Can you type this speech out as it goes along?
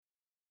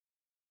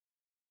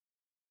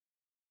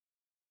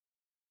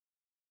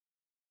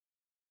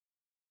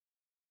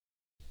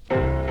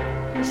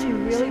Is she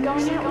really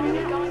going out?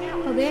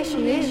 Oh, there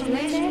she is.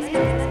 Let's ask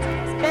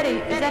her. Betty,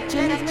 is that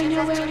Jimmy's ring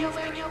you're wearing?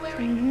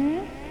 Mm-hmm.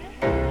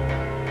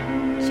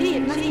 Gee,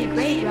 it must be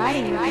great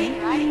riding, right?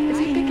 Is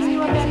he picking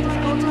you up after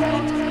school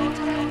today?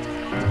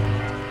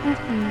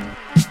 Mm-mm.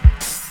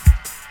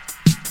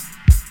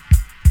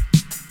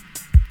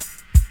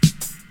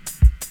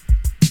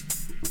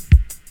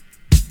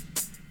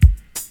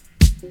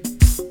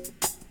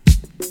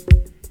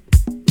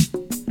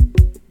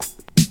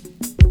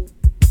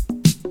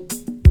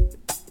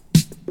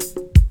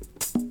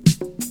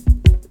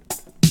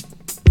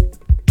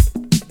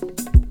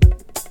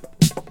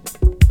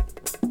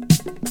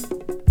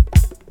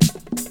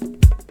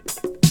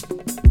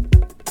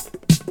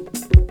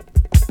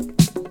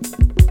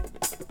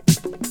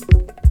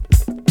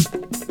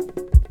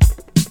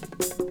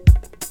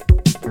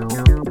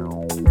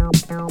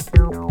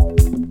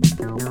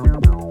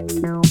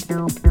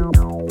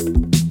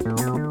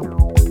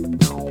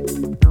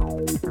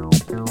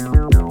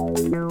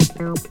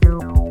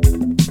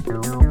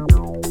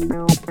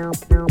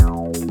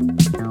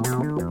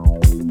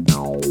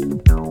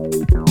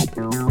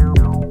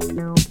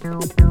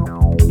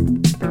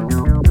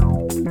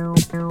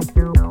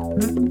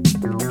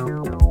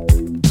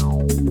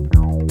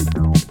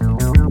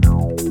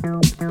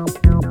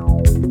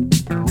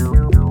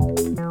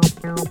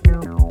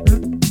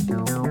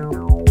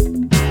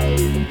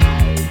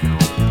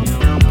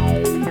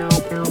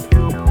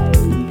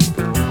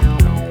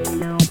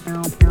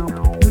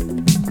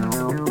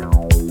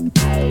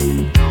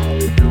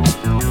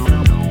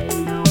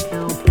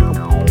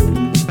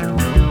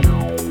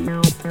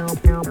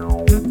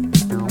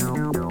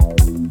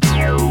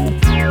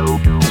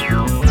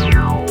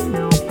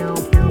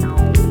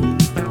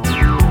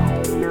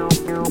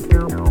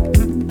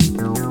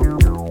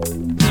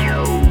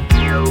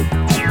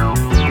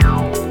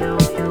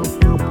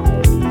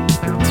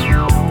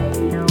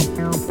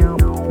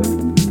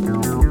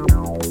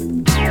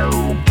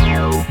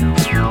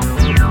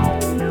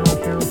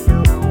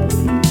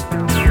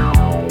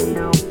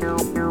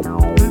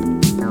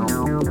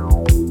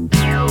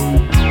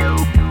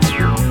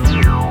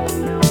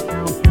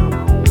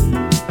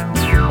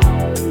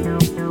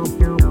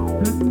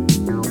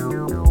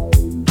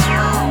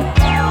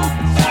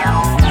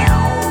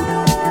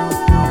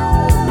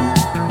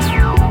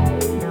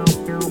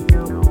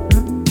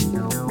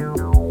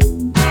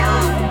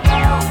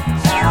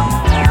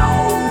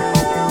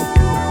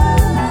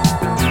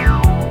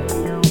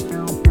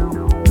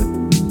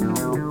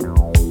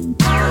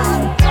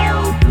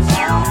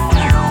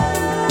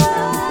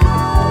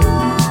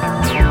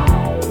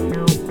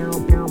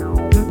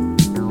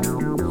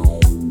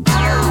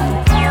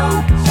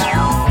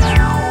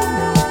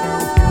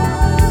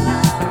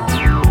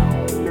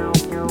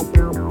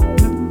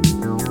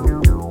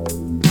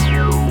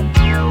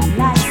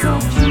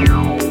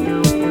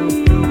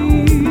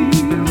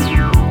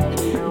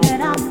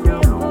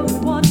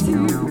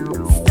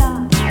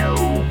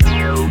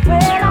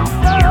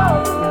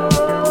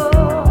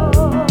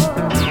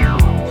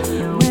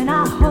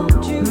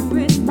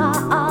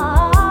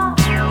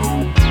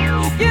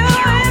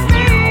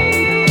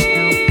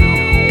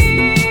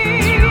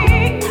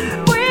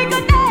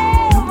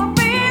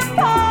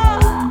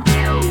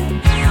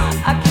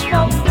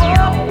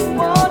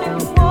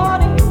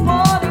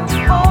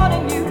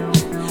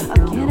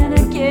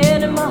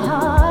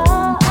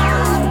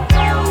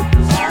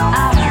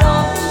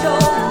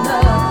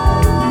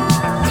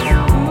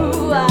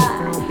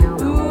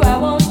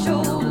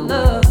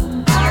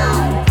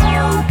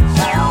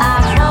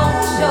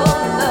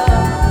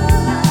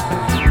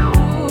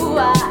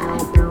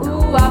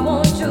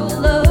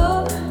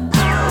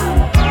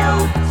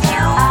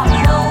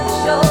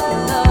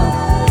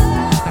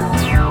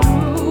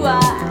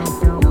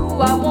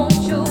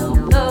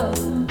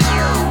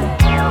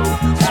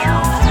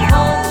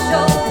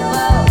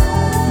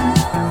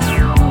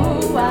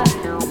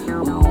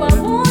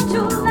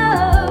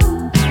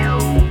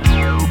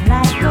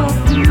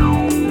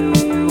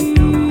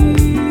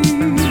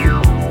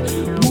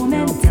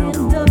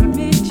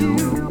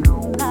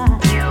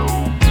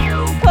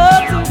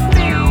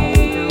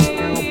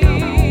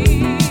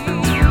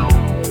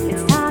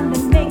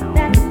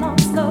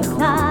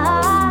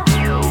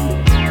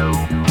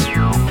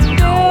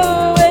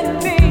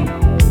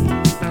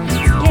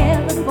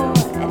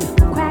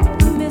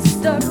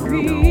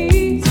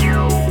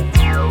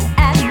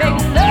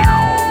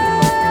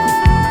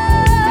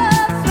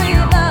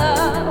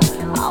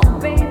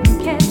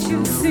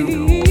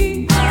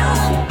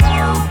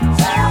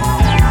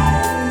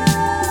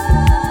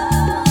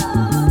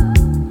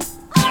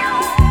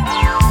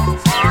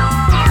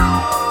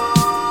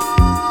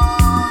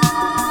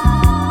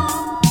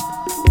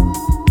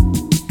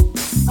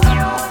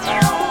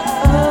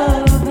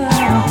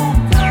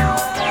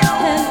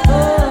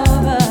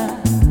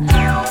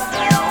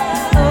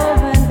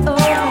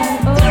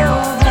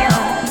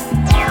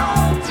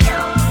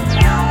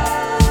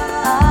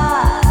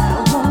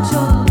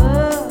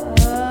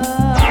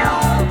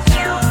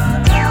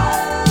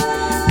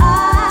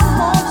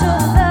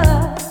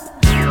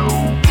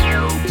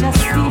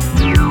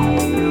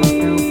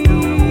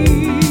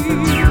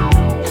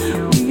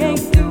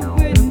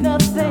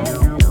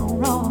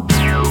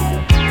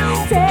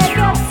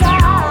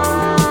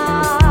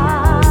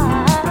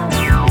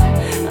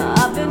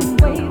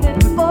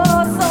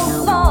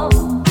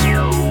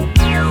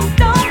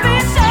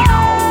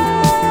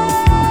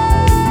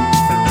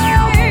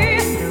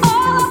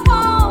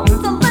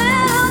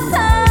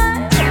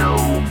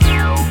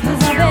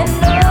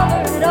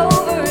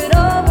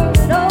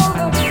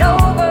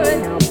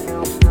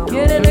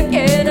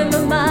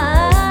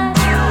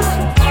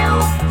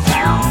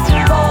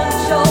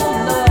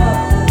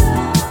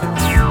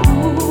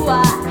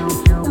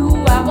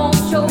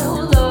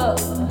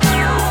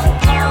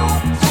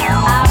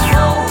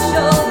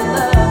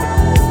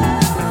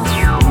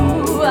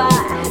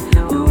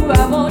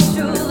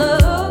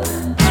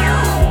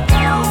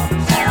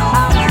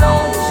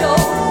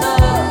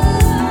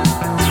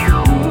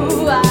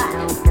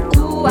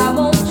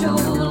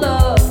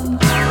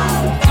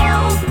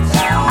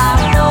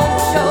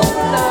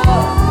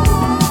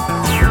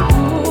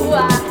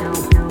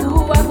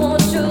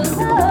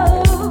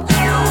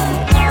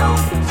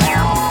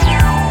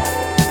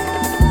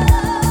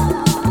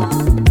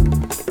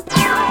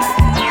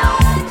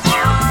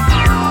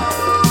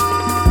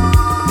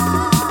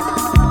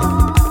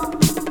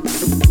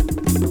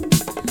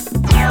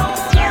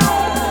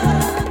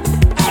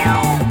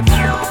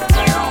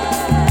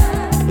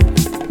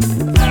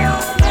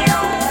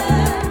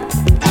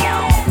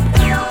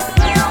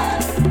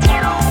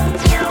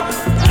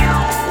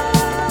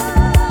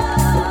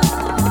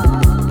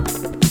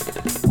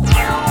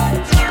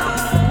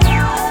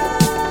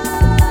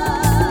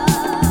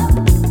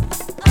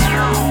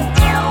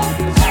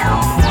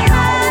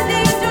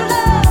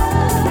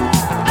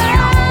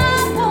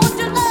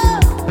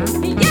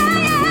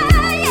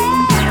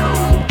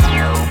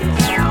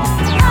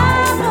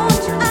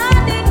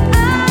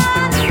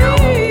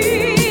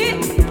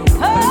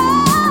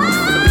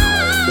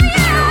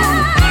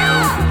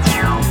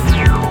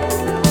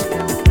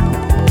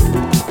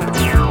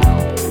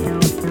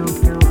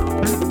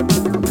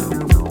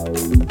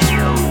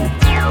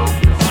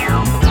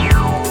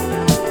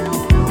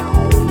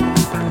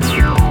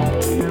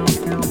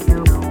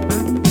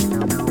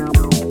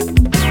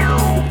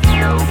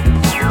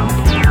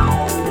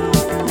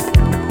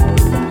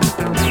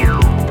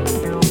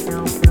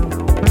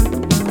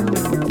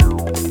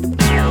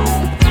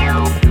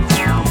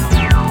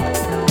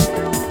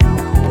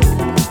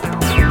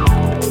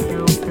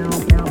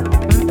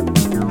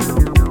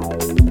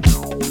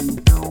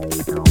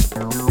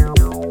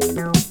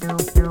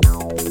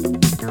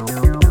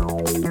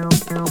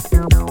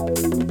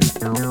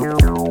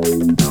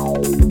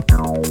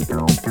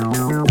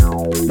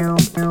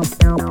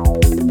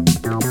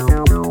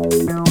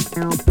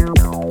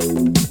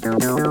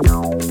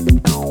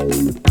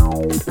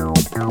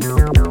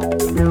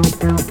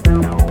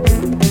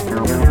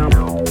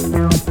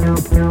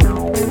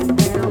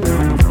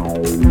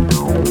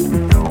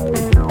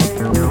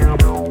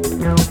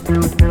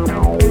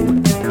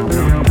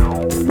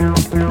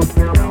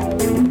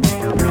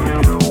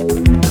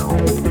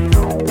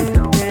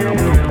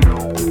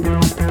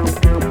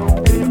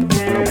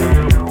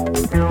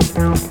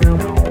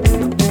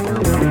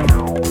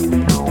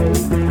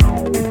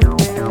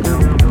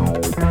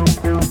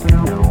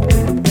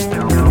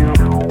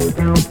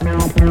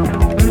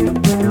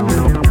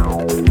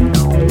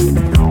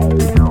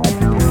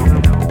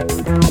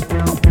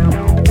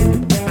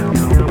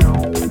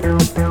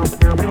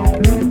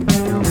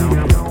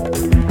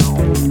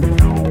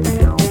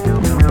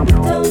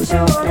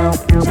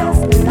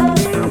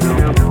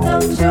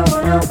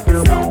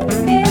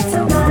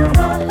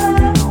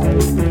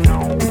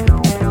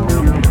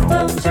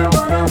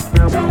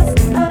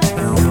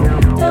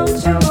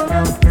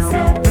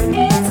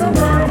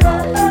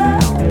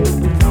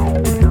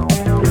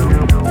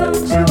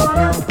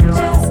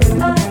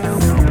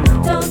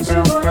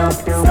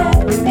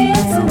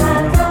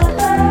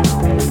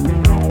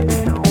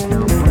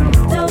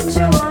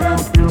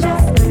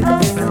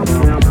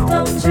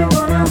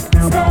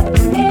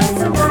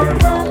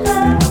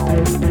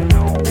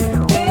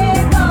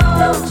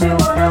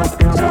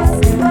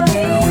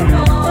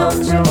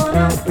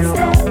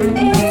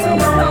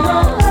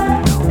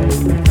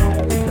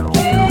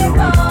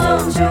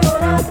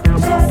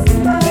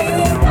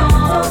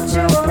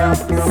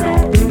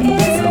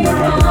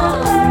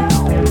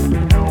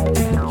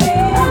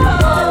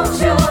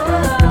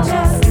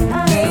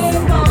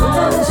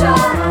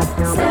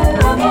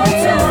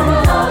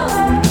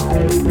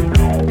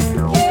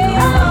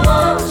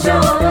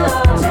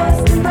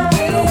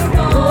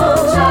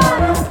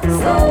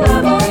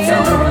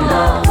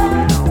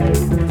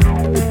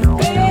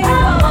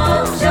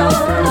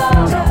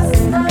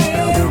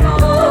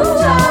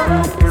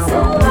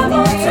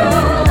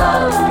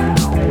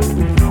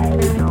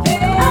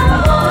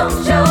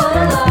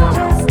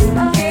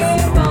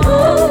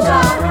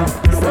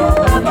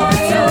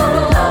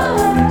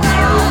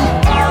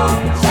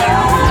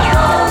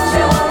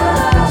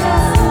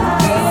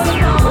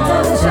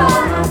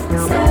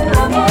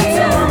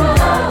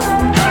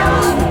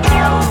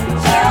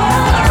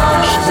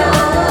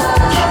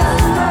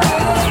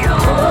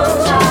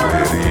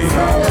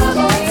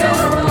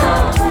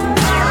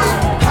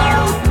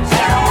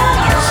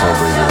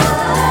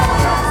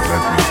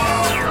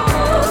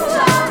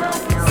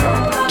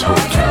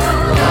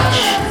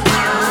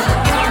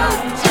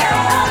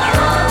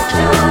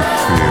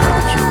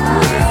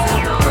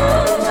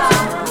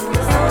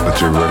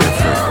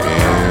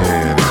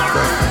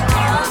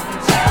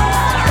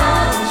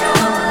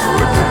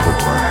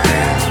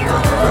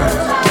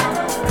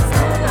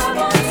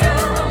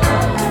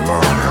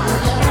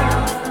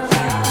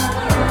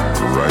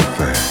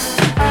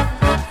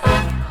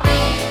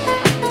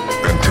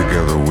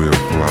 Together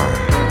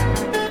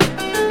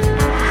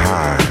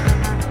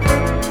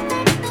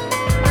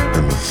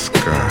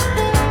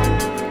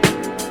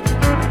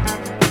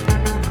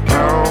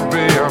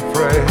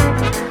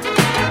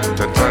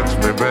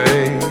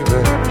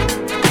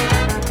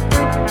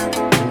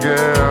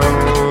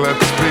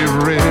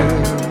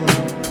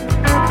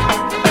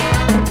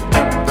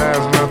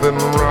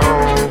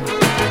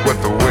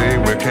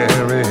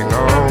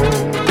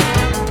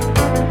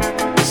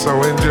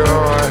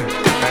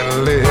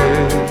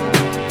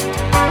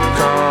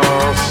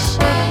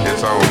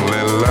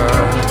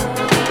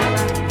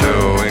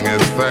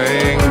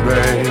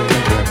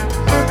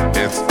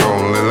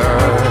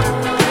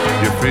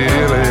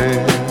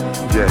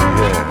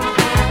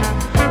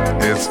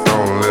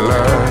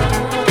love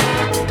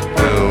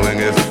doing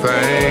its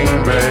thing,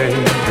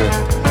 baby.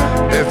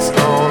 It's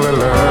only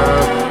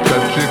love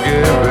that you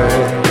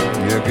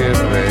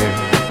give me.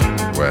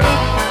 Well,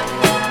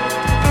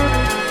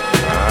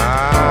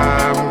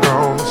 I'm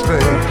gonna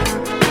stay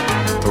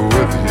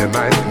with you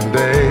night and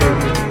day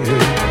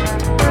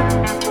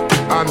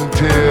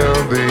until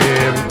the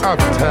end of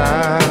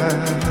time.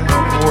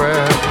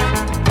 Well,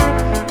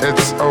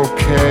 it's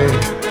okay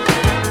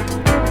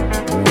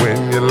when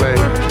you lay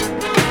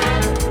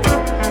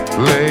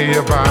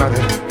your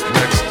body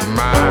next to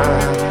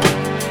mine,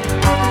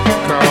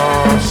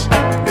 'cause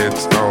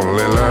it's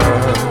only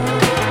love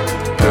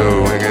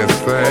doing its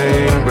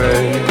thing,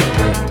 baby.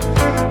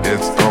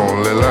 It's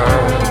only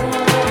love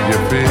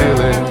you're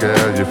feeling,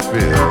 girl, you're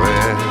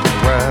feeling.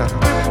 Well,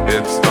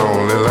 it's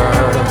only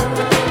love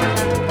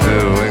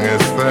doing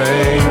its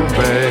thing,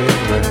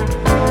 baby.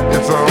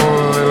 It's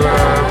only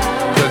love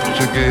that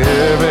you're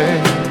giving,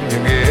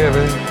 you're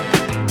giving,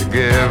 you're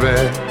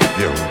giving,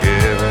 you're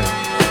giving.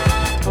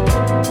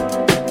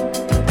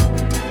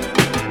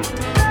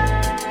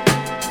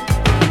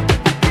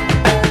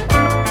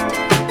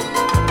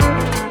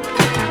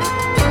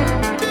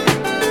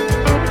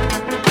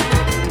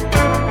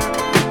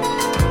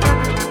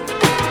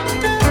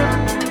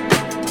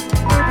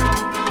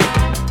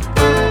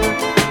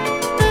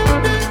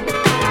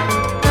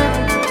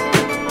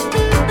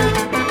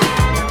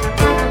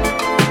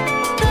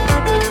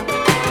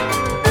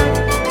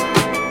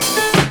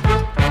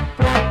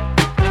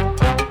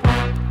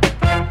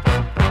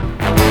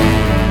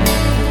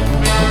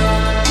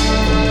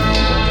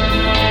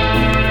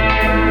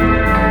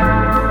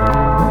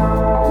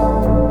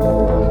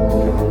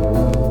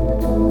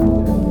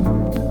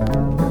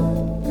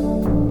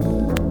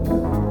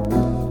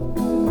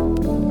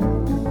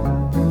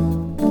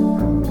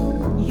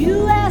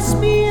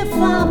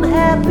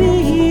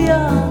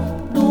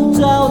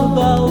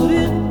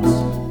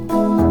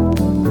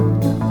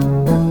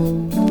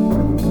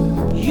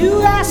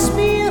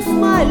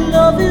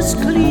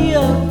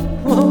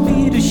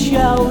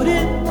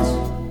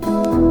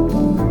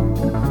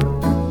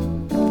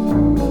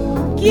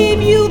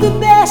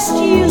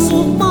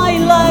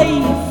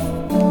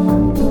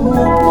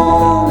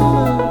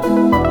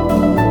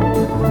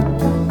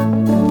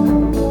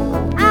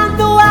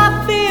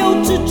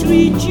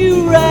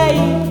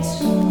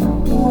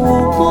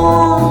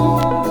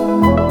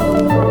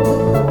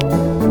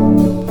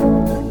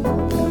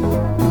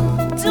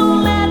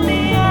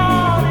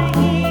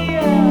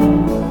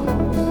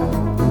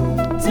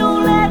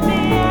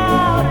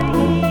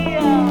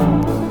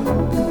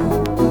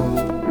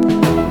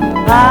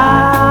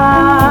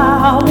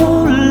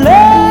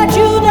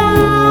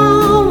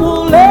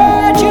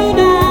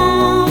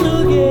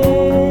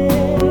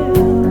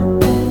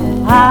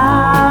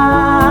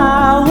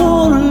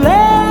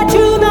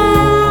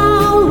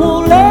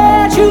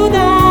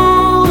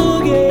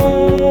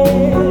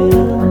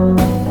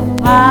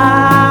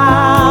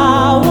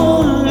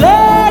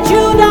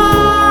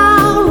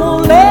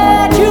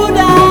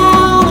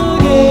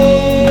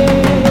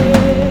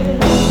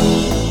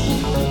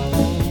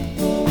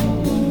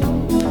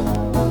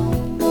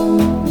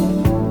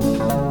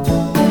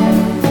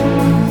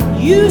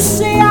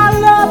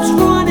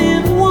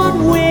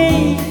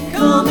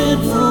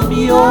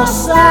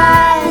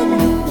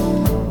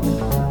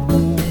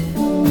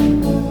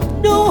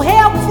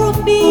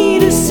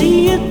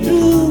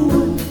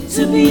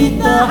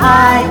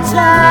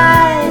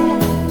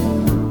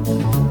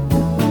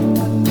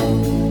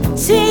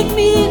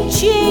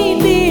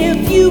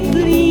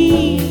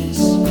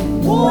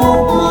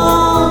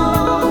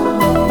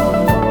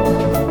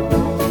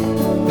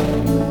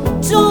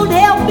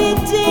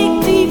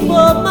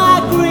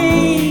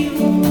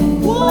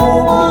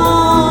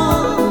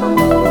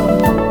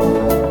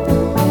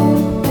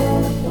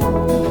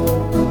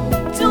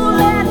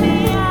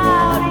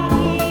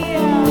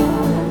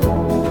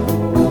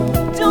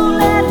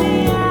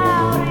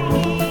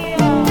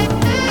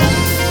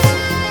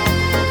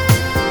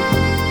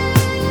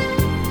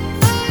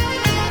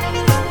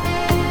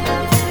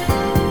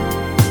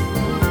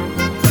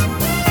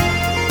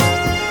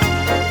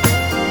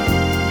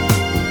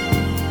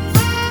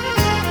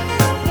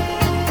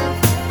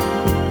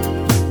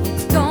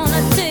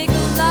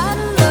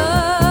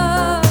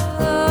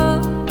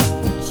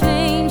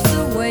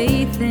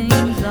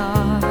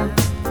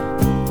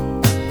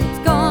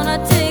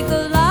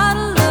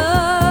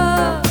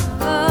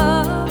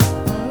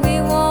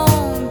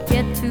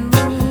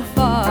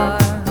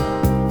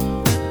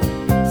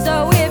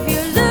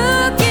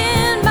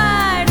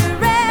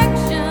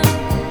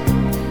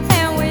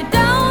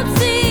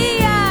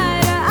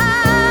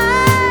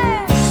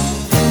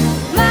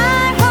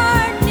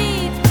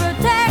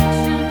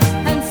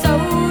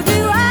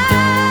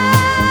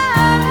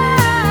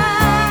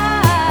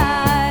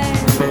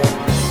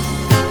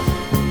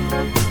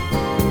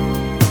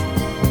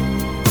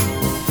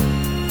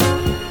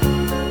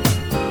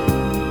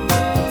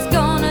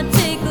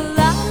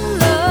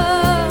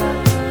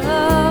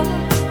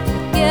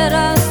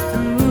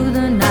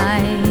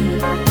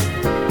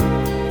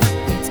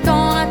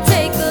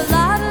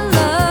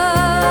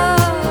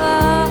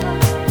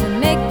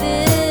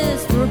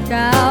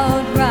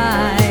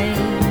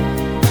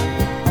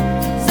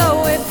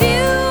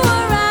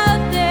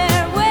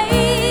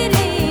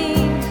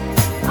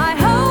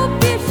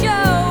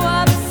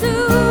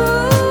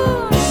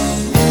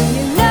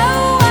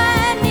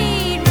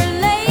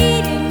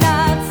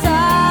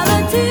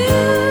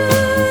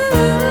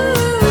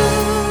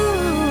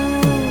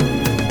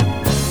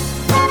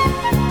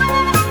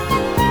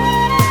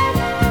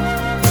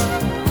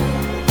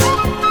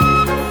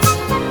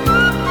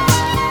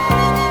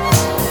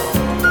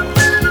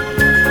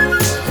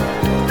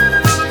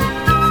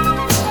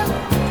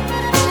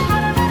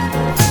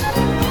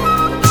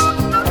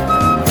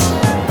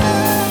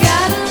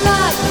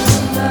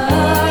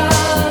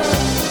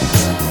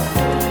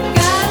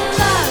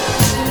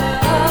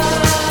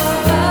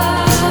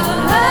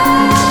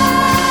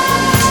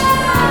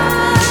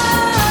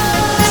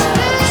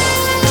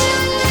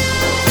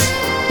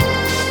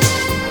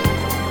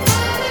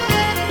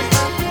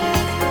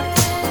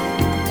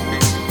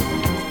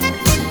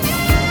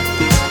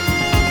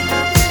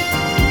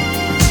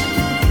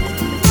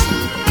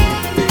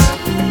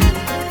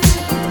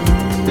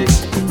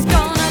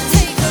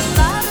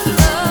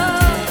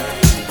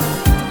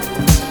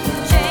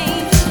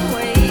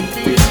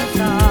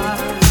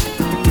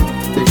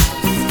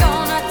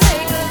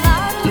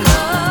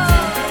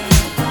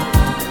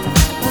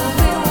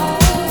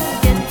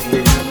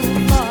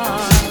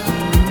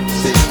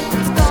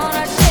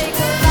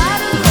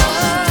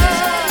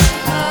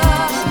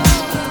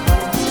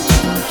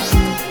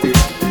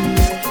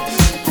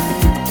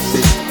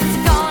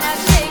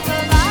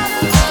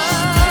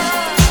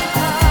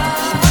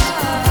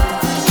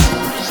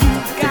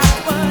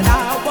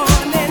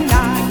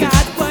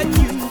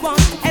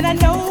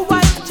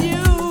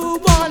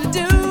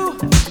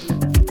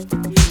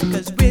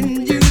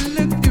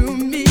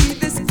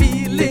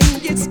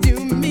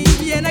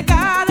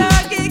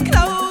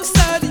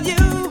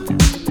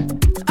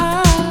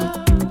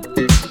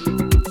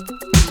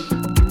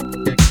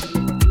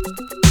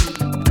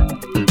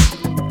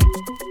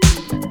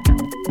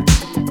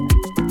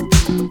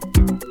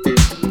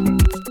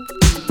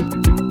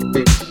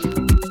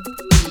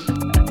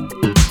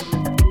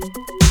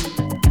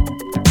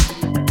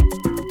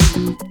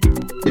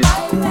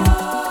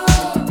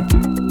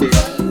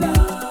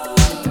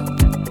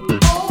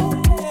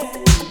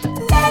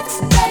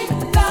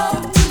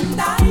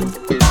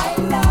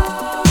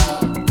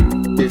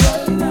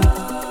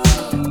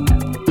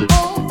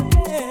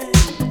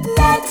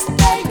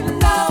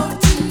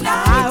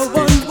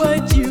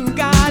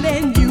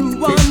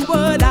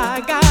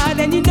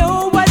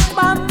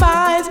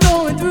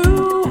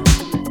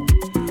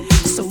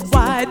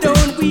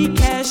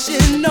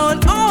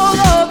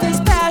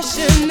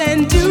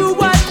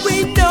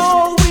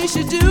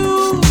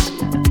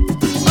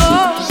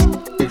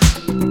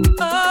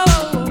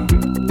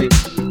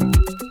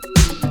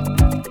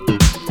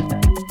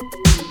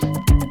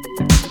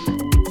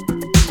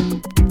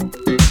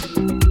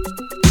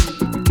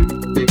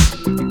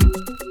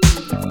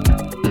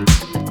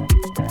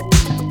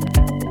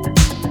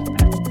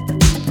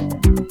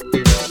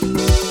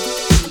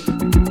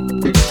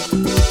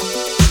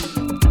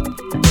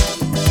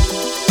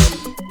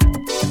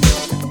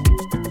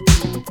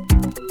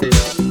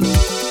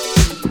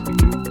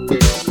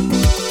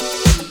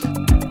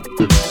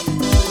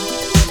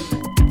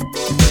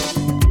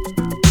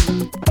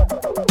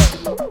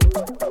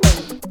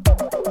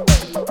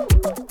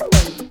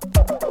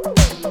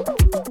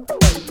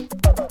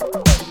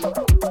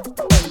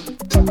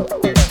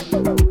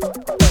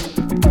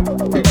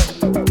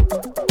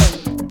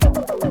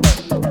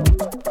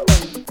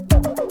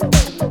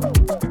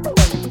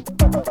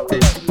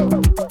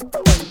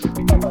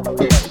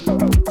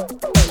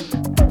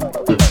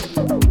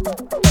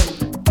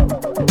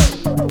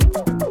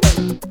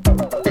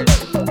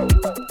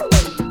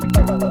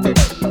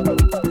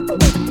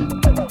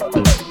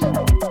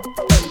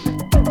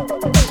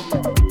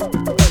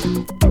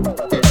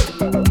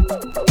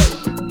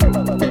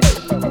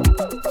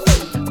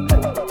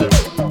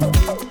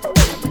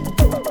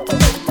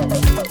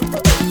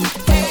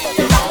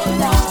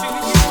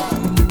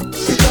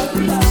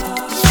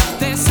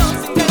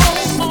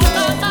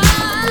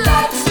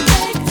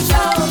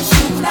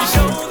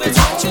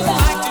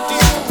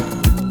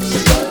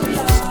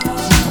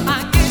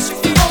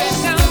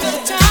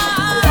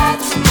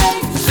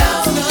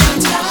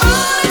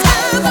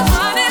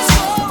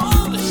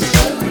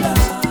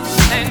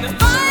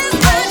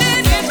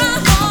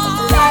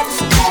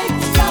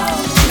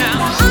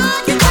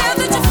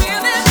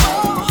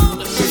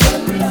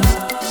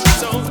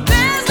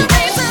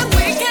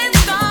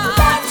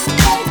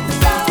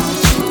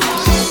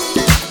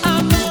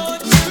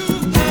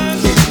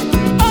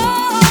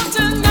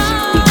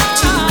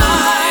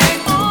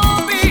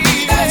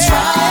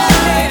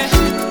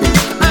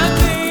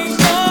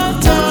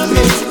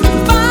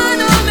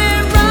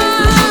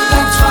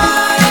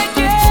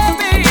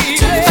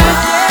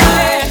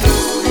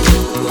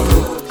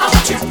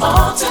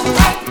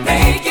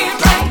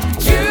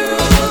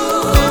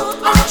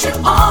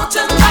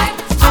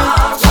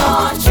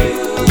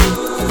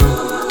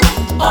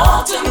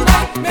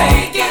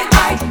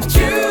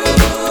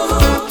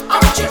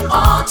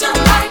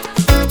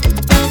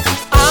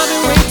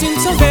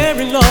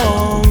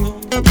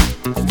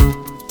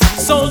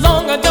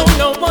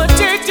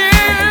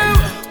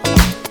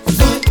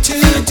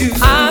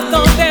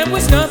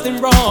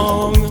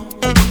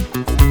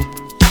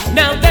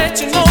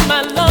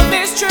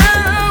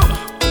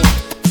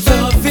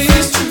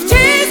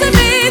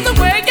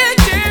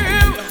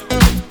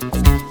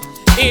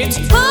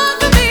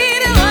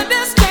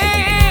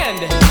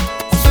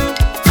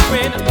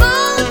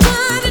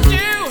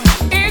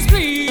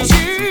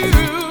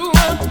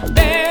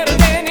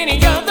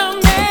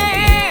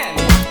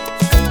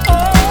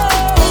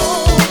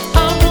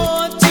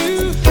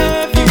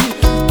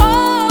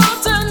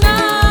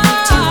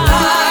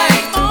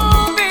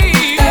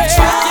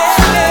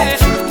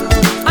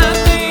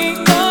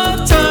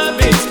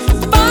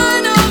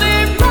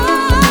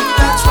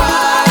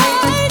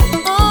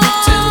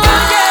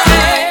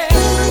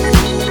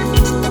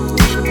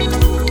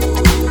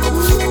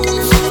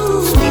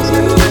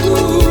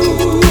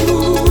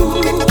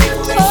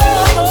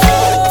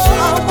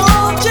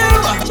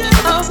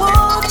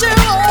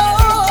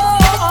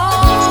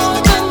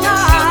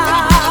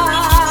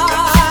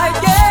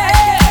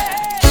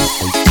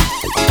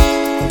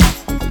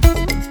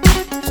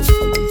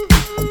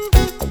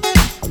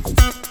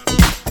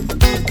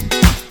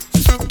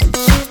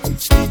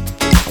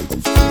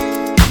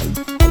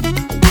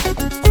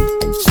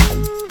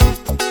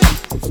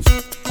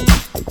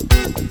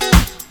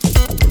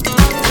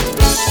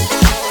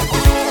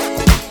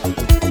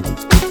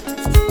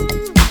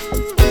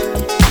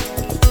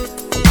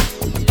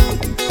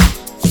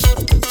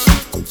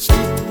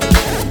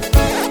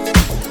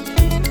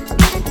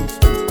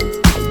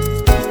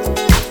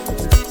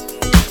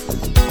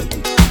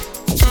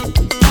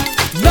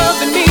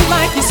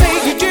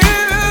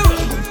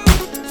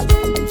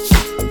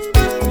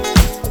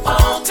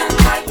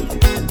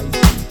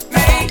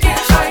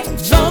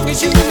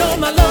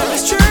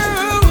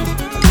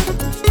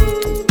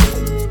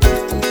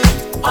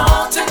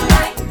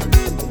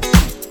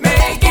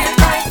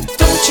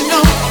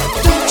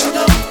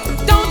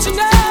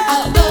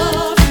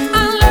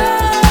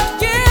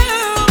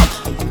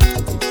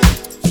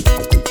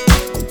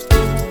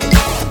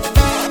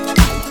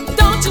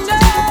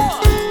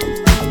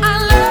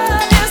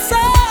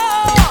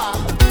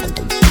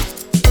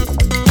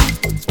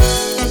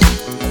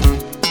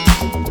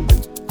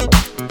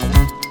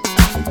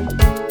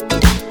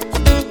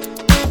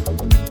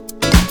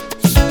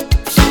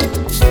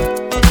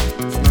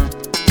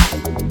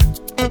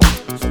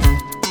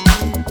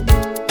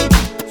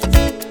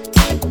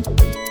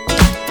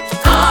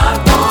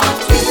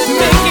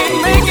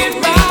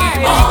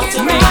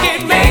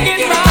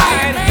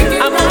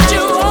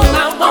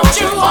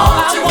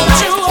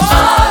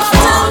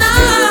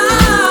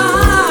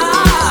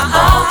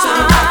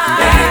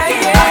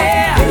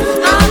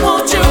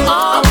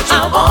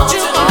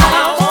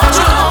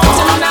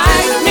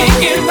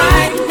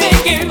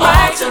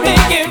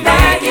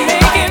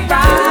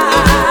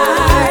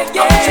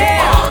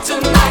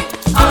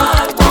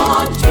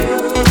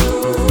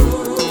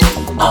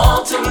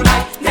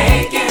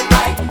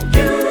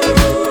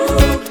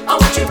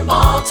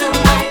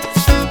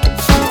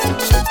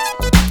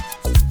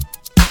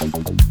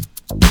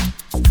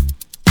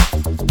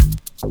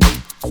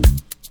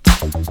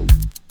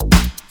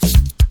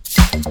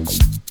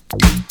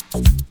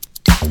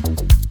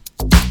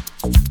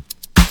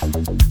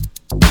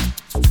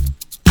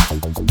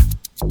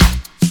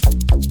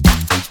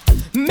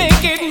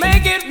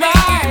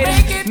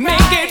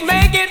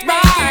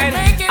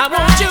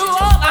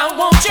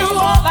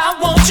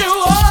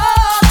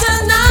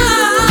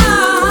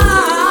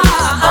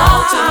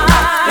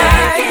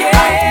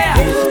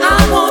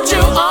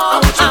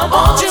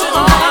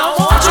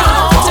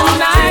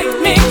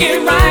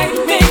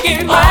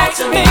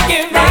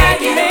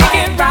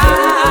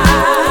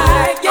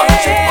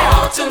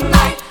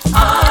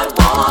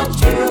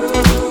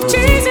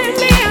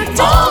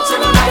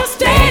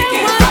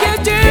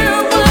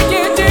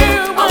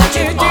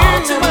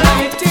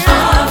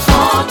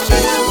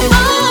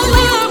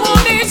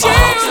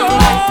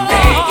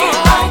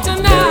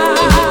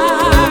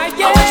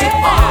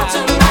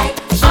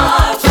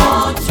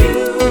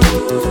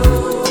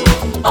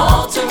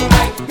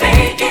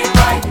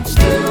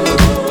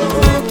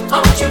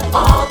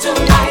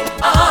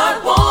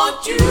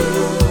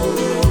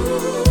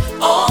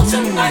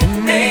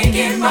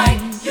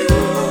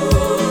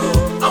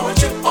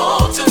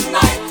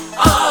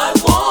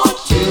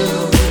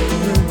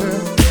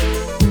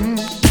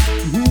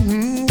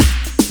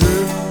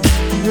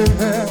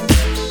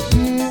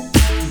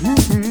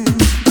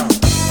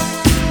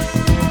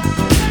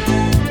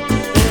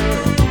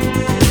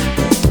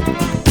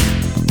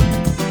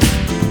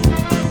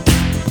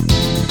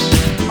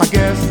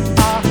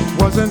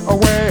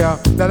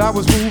 That I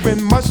was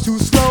moving much too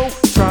slow,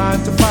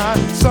 trying to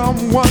find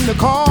someone to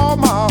call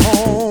my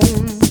own.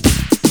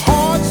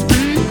 Heart,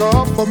 speak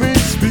up for me,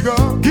 speak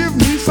up, give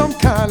me some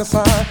kind of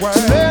sign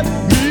to let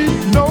me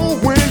know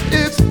when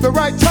it's the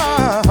right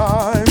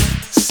time.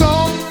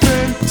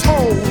 Something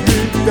told me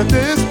that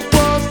this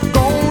was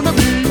gonna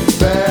be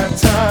bad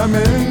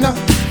timing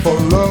for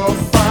love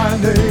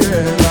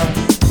finding.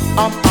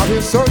 I'm out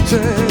here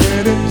searching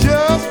and it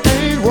just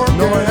ain't working.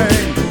 No, it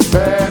ain't.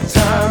 Bad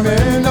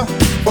timing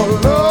for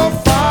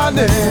love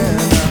finding.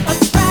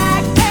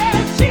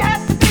 Attractive, she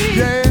has to be.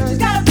 Yeah. She's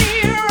gotta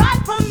be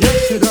right for me.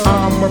 Yes, she does.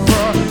 I'm a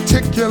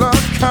particular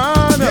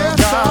kind of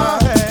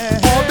guy.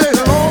 All day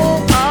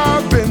long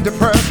I've been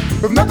depressed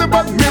with nothing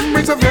but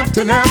memories of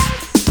emptiness.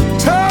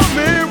 Tell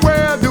me,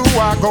 where do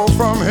I go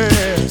from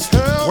here?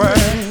 Well,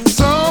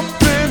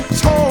 something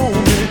told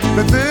me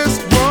that this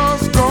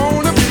was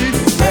gonna be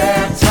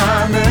bad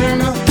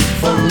timing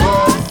for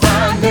love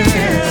finding.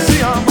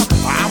 See, I'm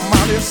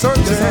out here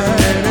searching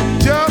and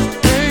it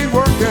just ain't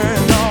working.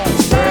 No,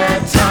 bad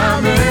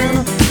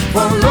timing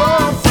for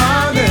love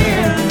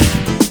finding.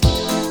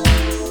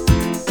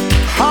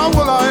 How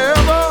will I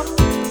ever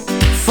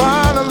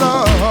find a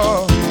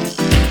love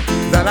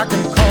that I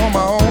can call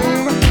my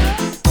own?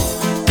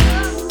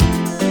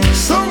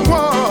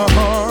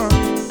 Someone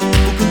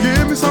who can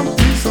give me some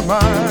peace of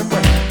mind.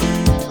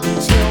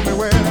 Tell me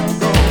where I'm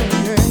going.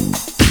 Yeah.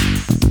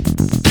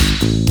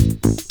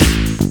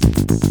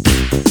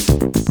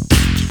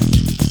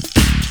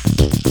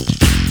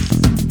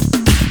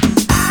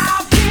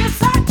 I've been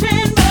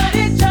searching, but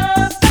it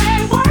just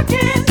ain't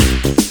working.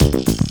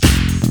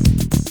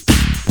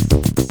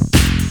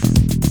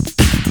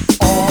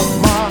 All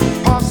my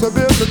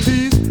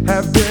possibilities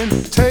have been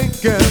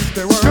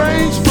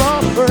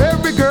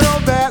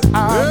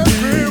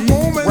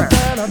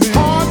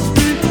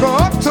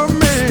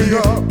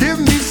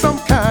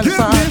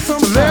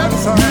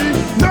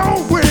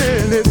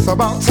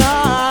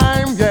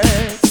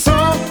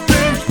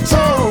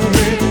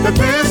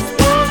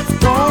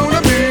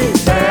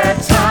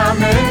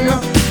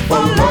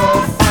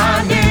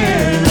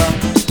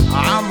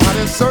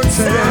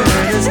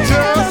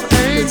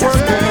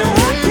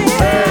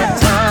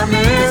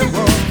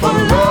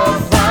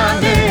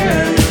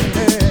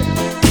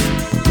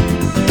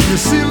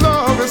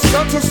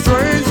such a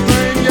strange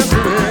thing, yes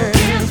it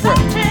is. Well,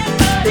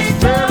 it's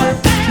very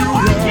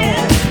peculiar.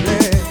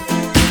 Yeah.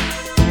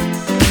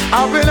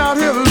 I've been out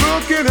here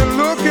looking and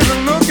looking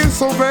and looking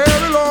so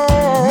very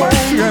long.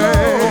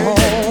 Yeah.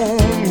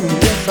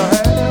 Yes I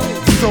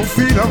have. These old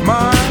feet of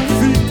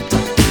mine,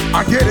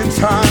 are getting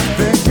tired.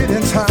 They're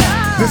getting tired.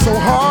 They're so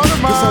hard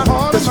of mine.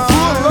 It's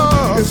full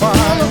of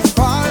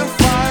fire.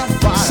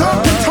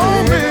 Something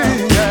told me,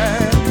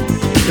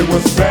 yeah, it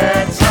was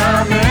bad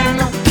timing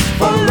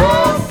for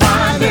love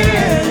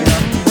finding.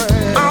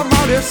 I'm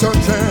out here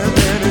searching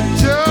and it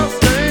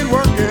just ain't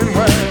working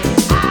well.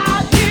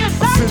 Out here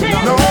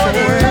searching, No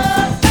way.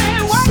 love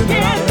ain't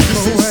working. You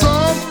see,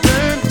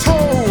 something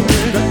told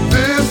me that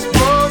this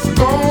was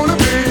gonna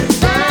be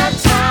bad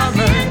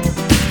timing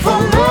for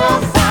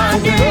love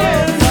finding.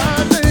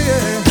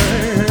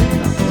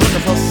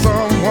 Looking for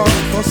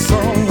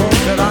someone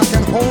that I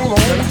can hold on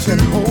to.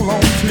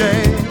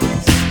 Yeah.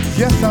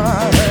 Yes, I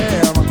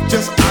am.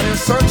 Just out here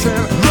searching,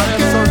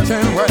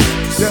 well,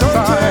 yes,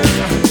 I am.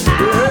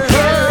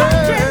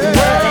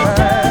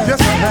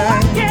 Yes, I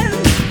am.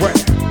 Well,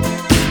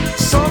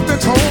 something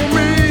told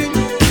me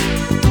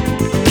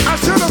I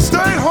should have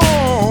stayed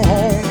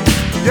home.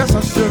 Yes,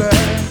 I should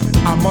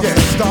have. I must have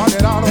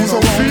started out on these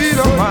old feet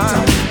of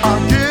mine are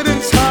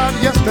getting tired.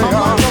 Yes, they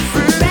are.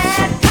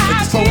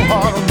 It's so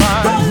hard on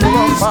mine.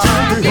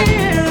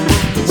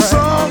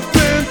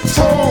 Something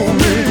told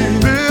me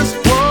this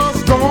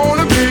was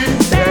gonna be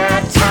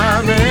bad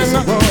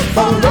timing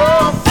for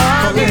love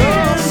finding.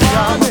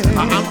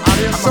 I'm out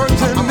here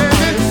searching and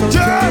it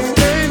just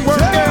ain't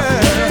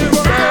working.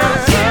 Bad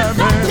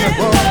timing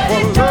for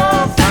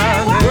love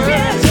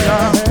finding.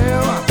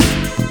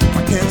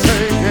 I can't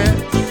take it.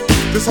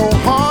 This whole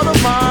heart of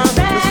mine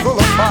is full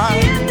of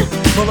fire.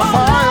 Full of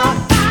fire.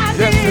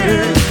 Yes, it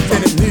is.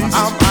 And it needs.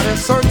 I'm out here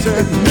searching.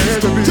 It needs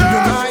to be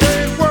united.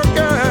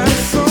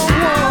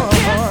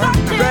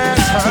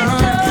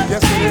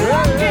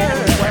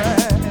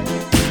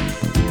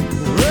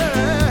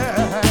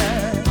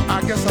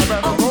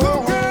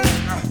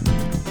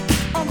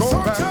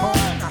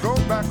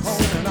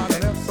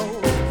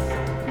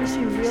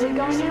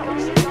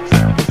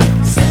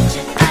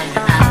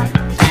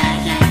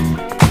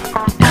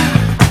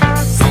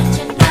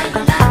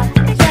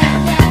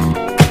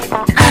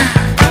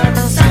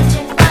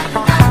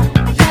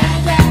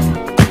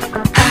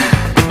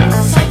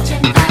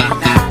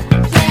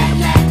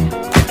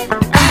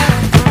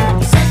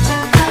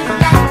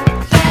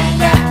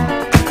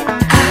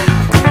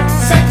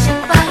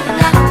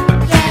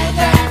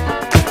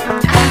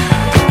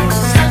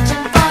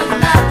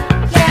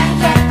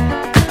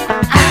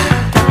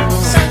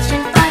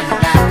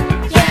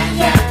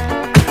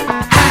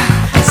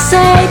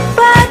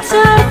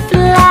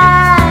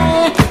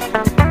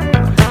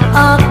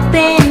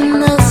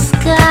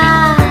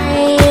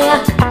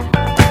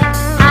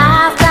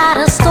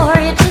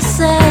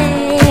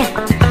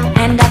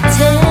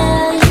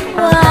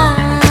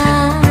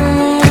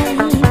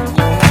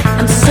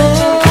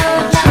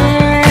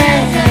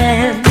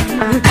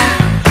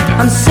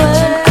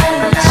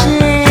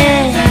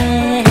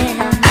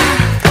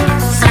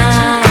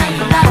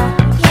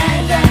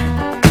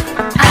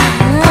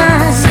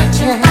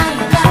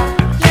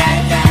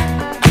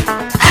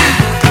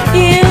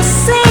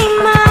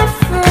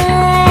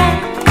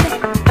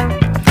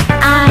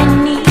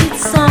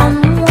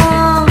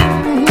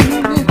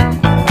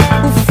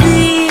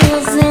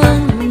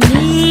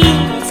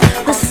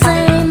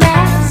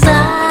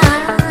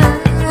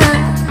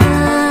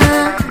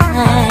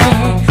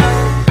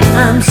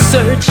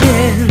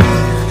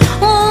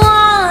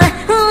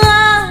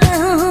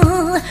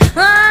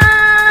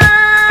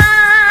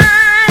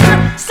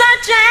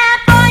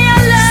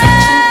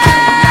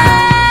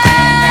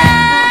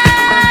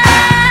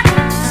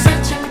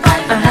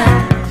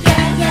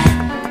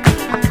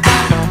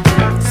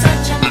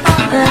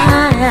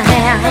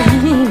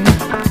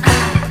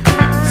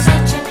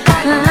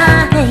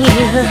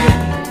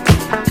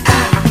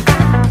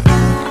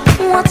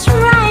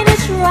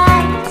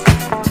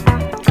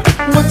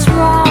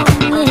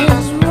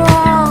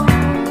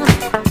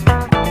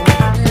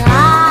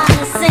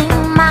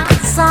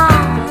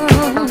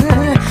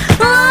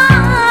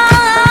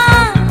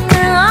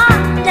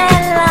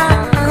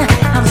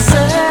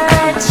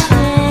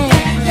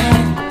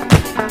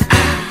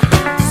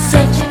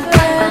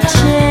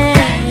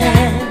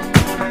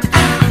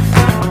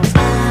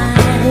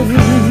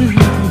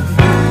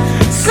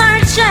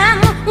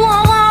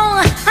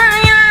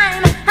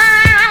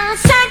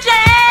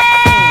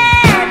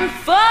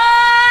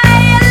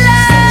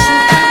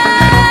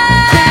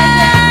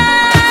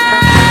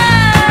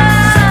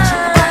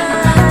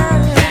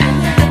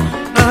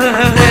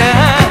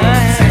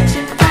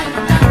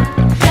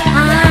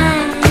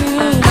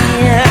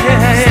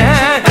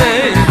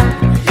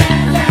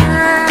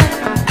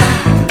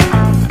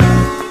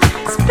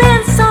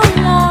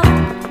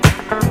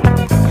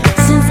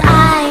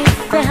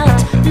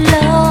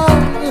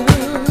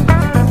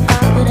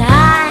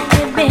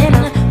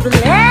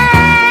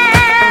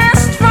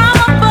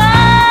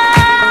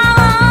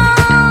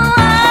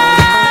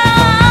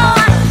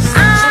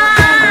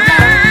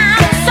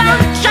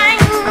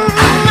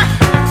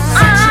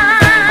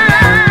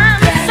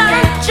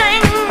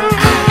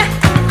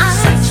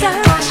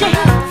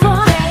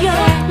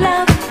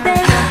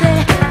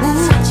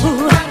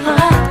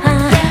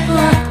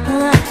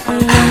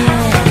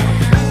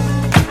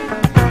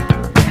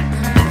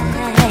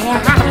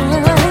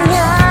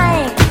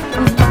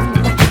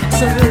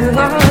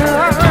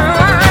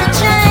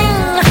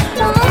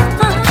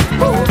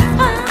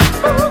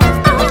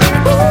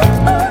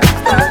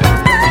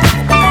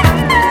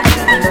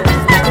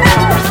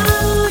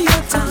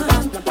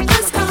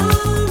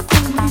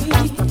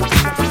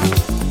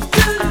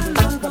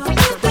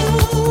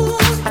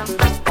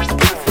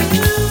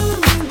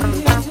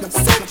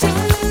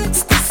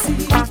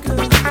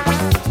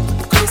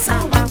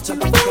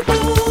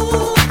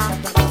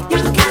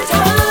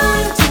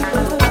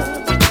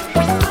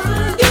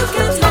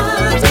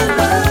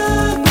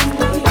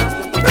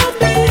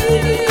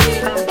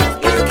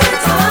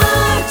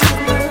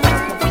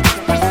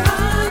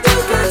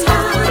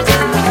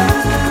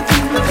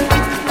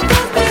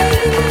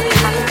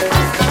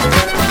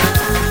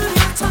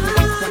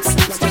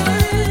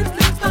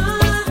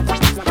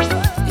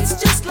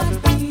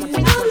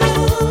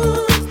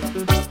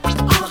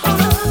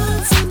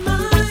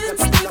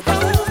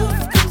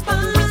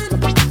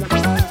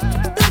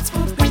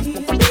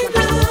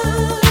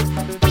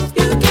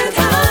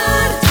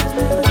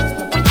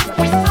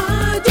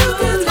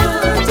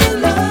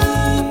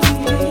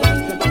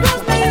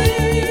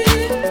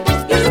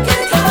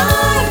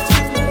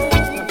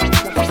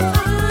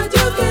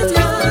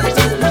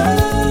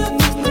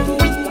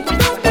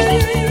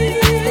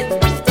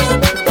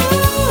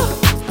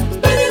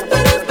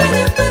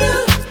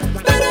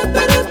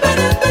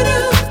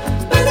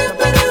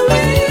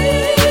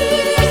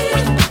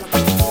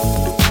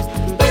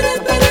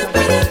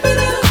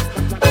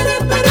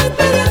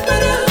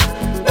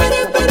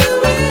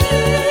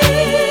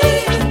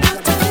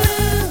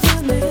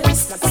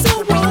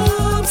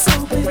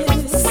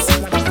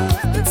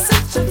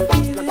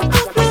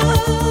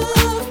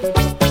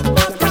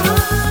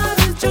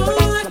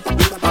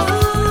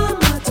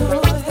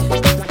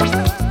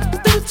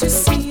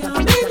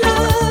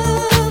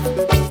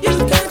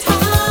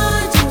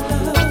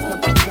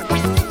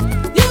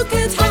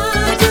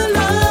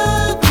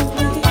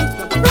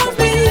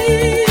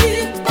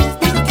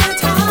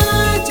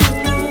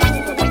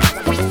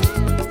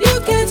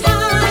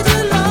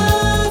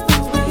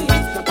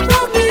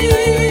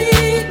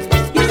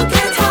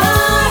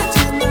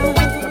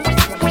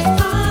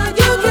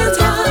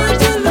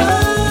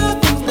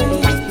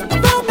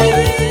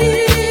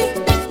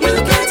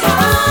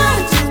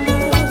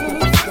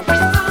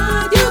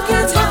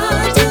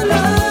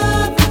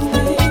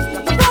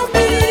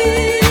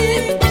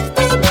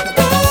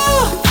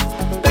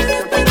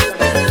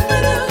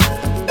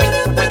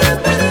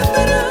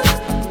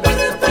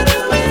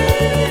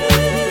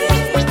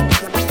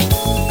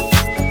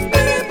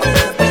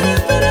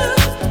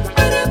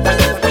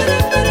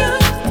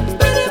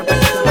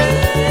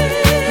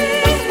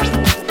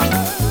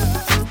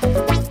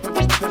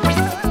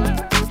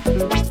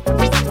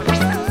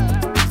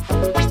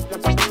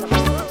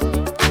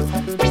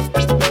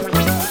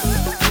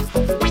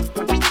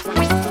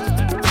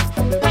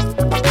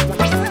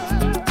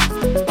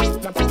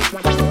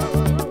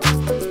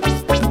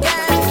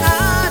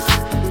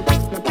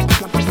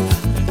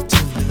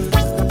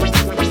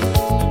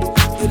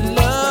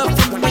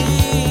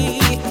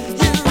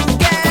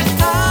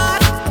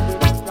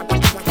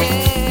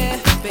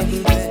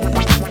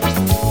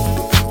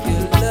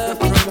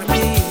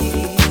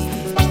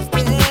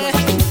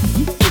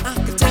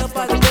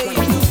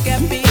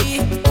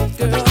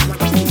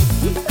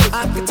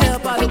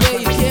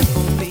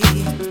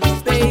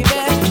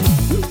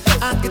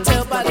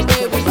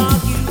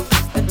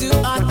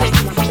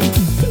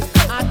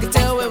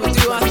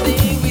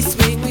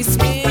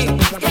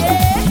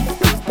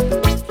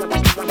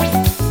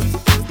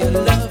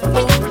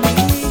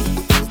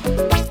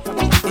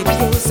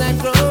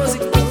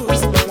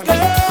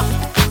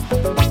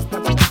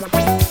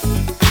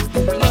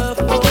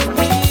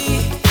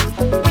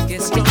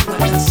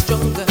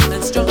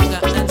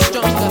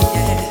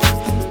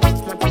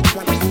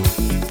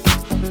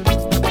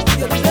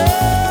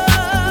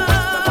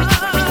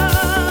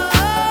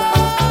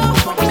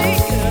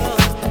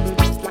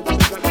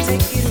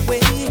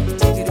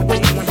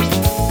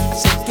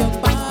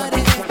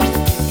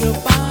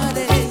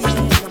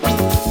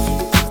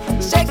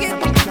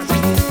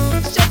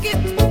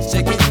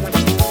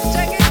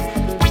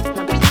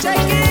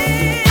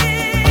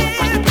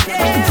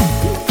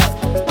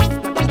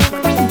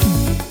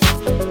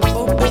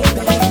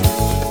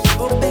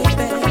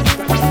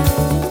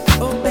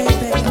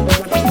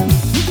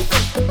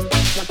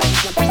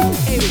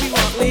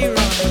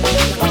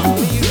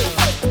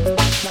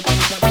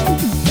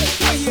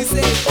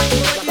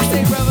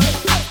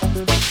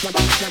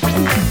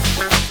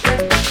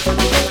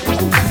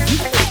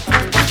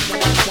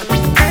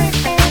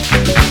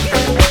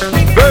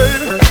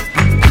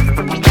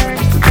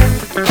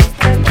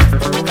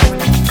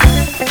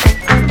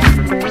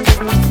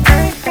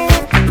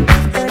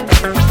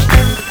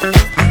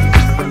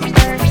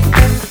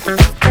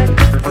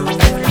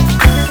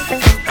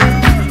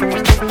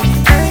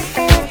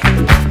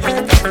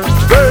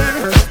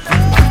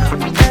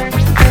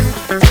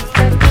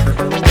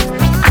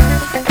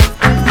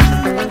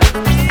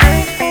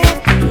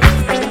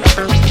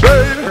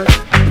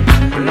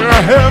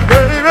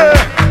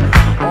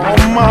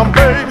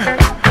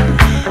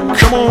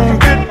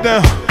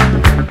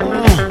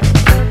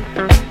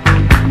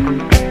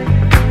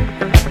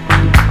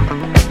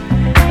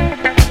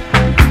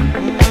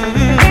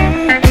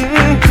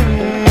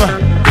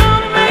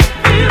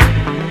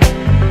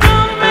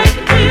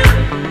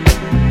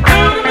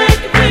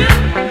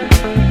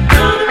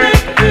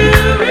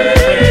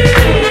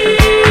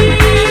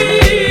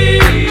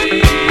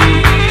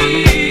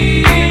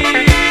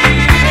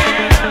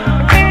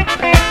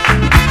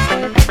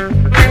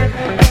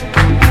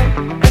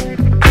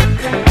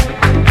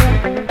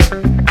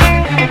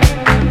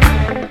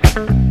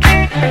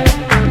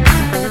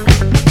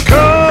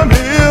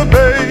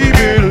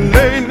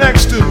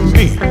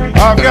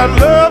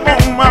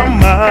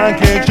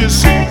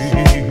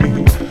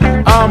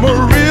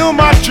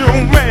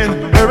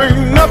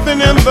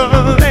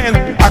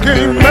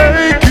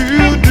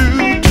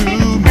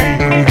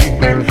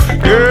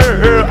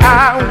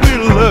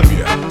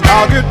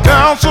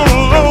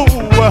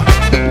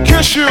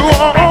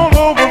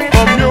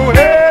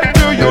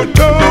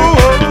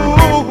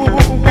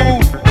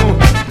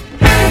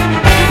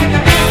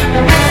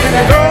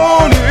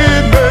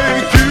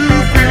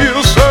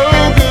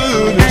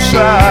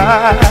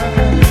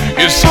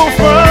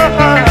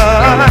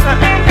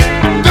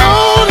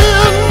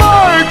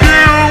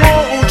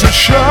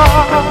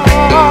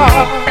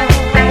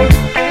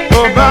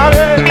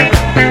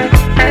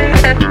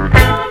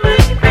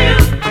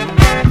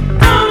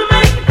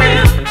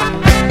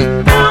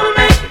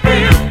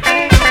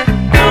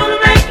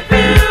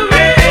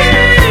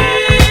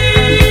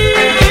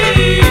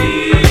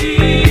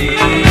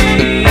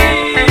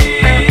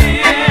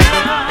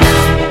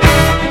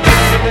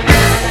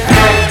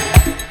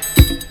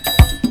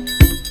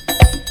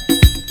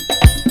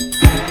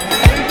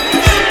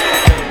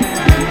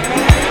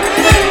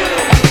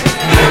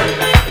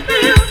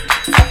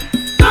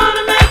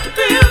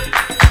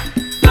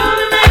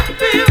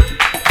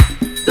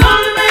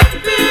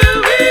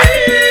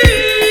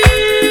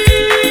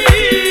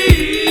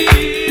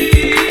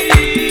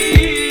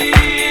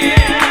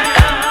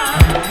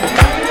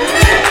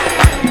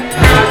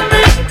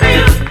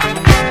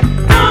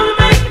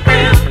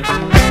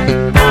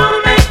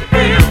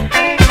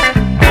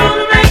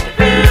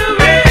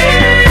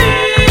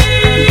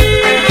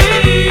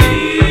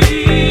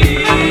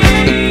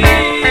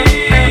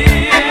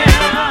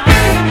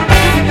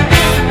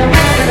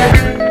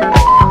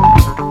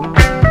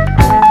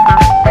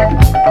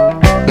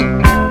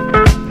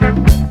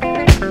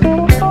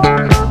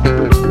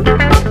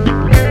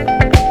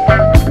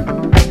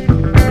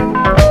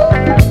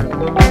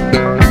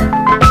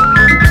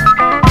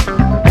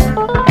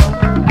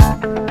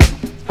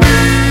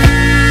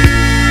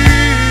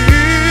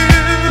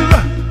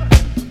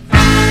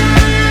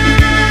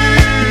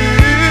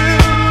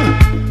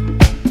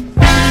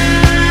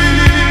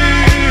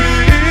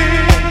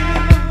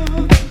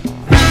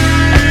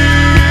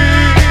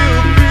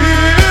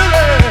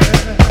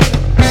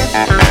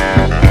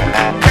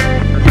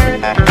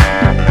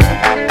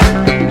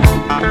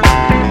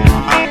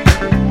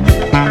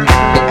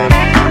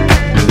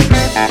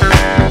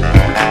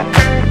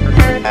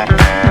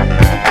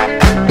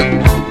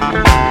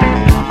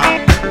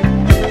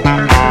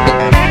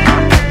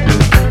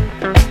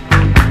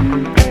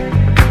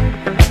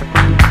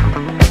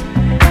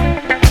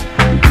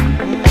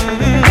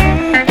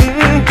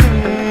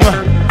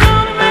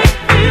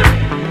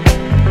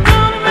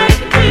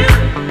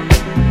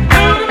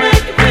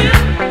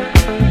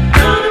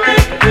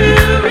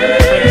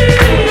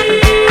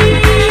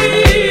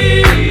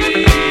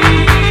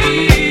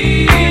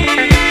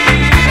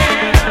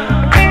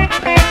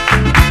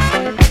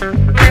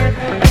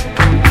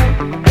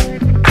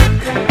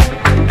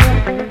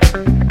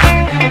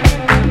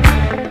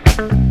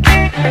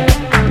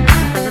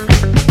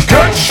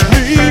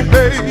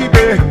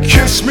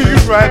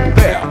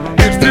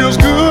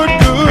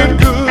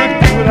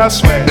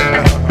 swear.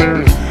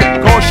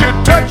 Cause you're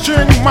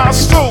touching my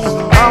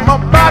soul. I'm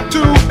about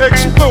to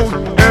explode,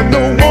 and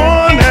no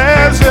one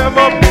has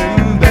ever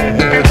been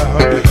there.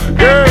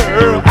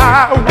 Girl,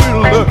 I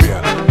will love you.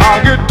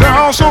 I'll get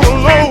down so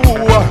low,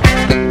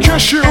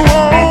 kiss you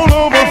all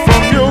over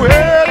from your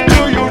head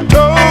to your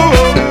toes.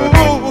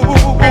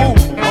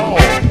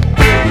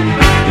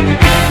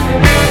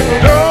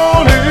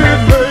 Don't it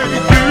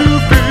make you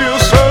feel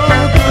so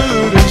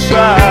good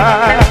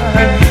inside?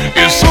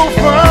 It's so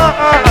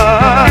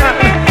fine.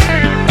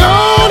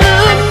 Don't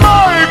it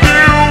make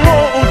you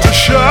want to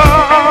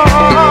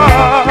shout?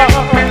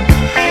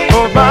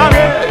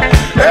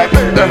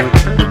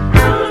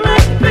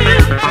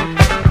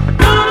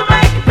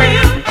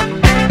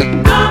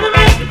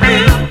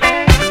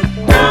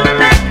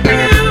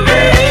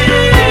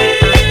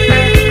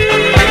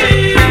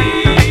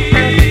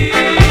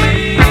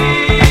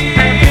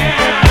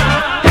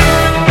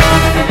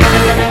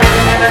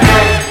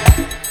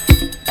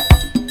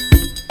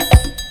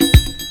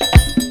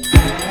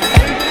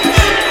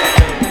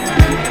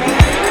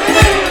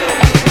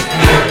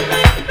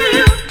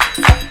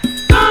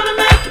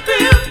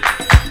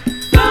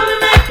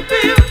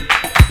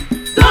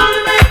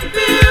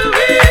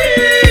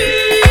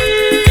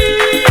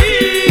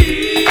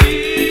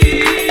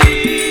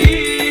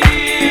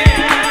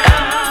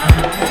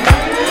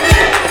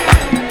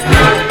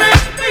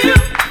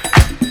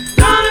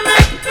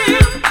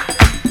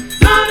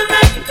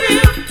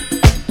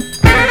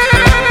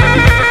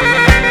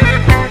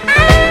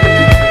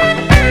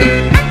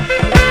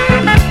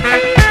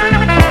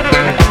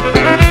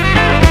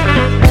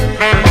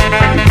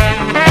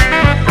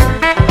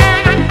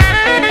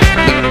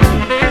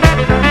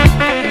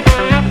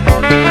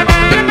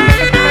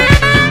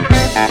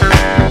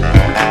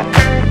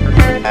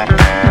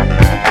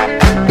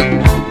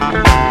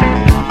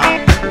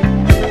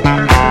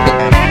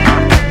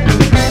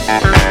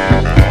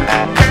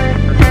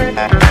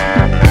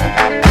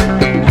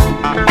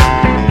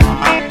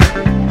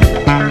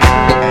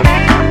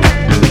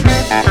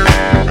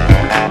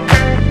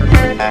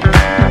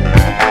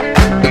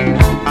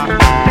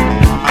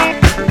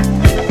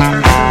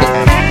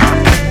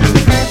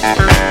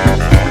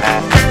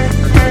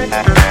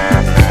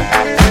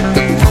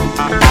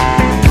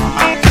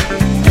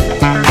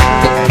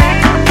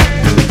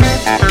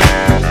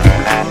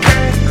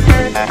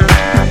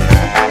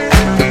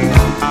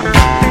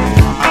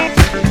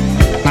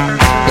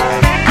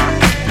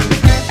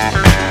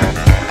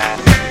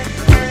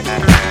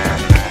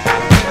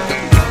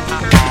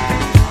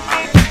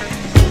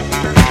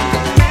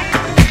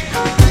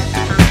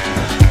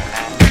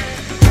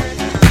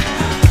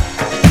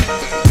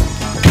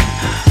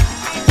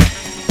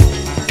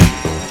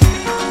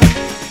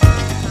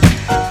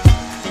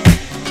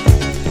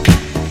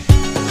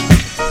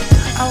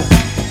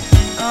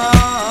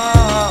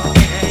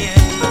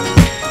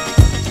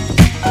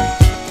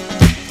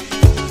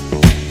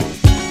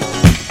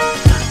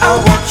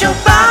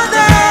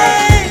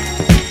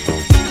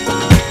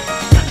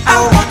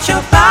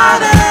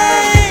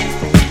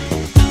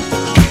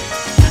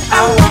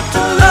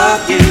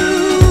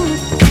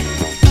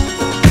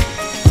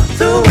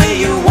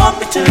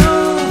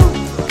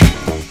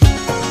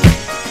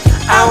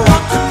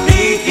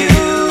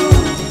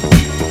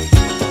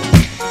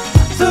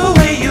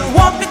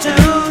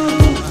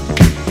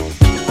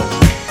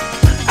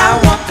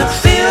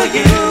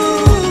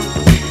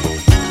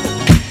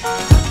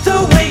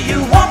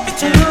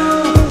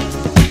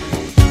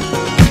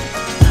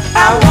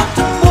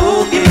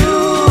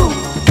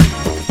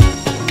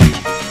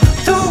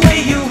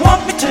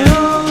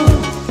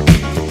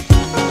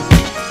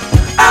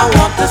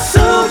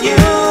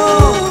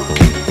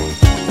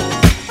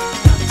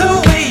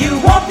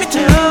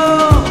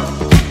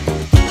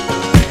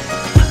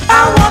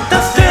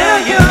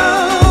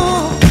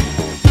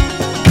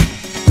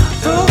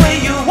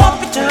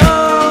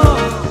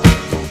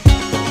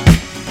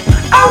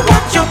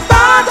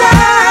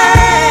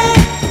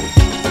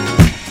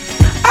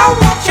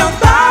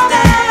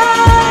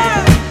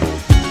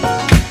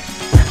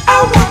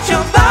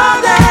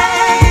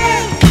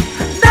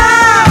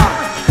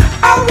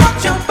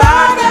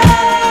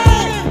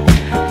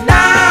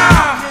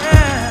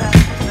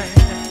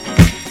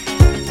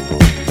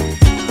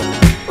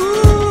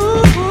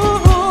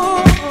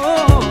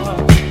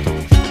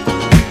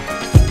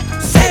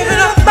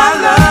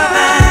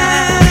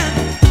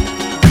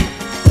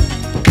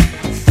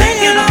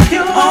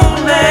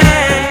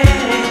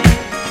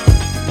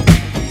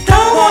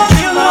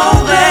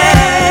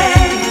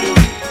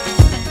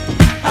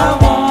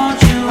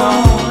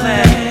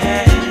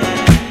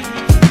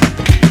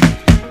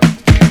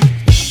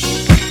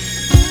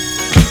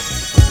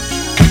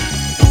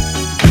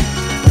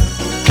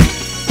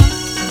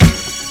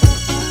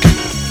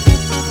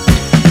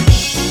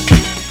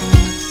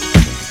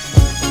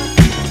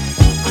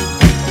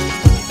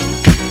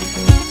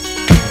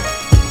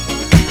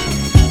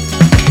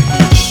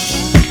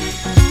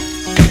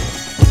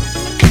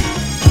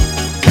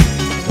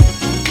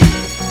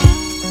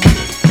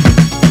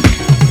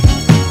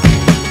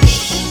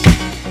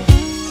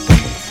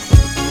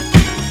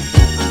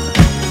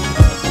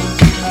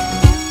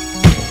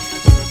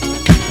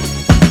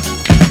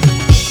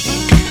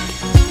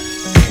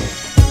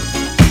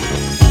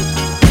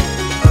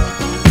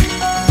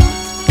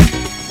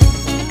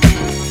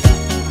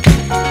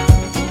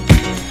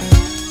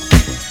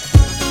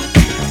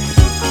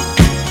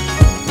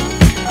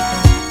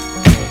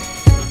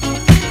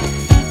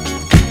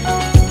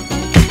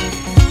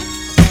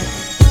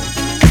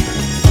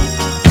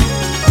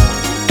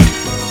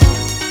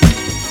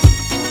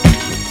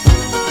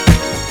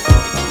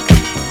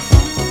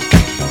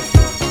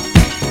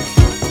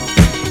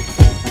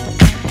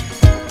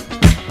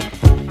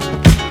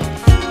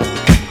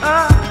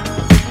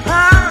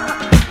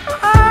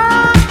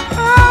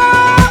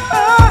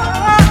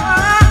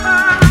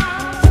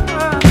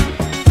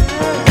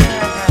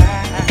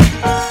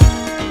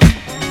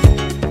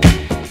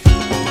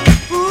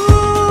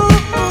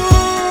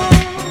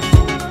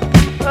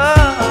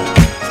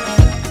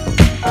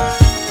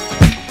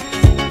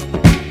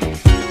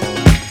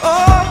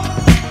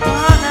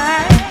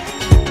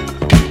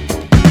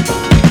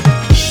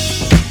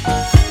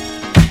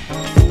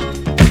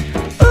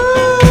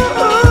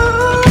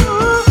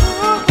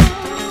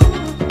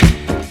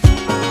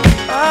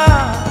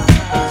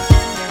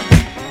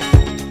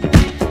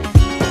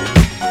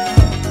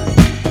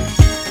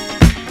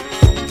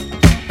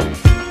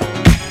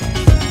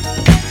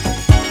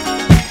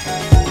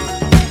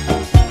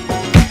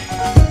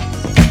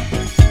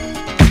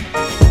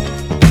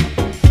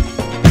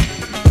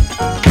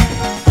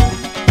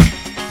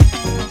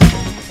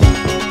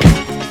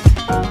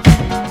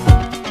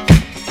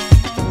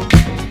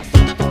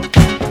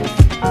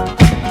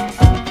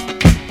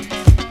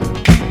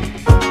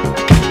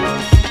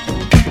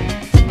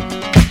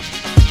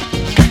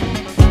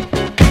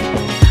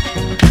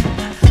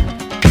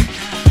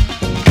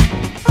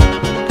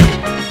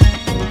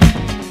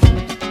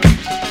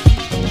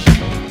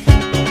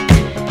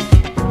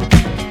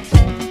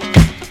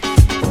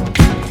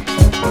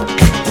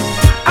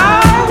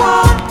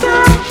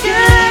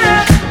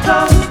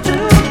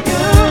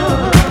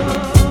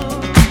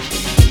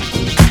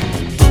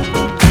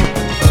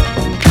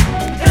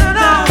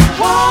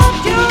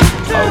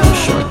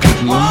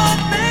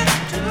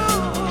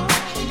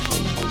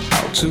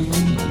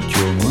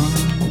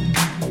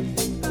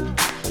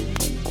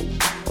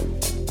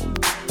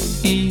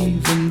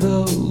 Even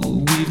though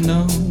we've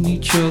known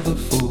each other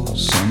for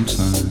some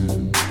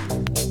time,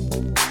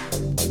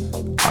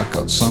 I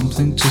got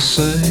something to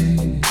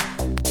say.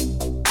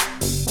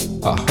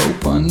 I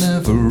hope I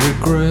never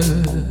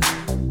regret.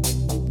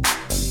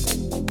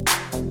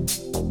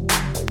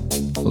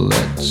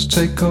 Let's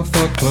take off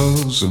our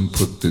clothes and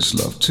put this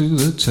love to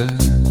the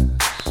test.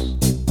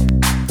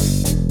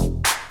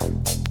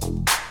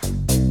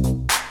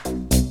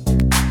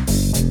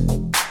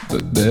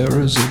 But there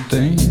is a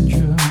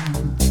danger,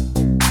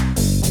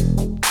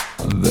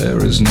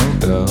 there is no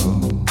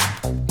doubt.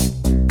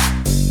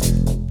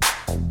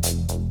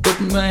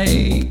 But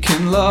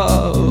making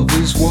love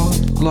is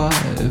what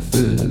life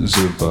is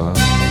about.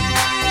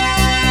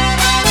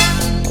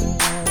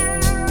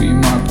 Be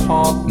my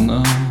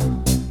partner,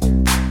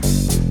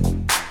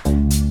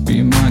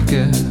 be my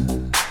guest.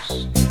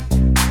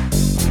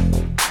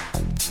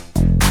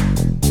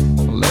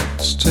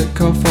 Let's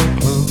take off our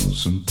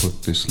clothes and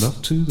put this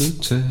love to the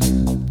test.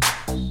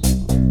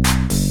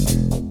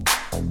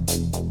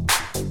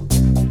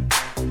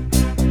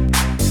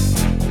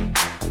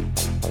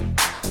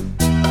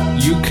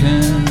 You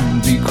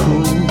can be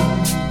cruel,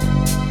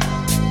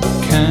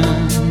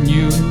 can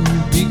you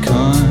be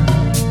kind?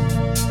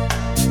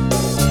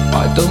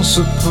 I don't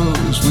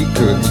suppose we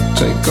could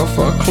take off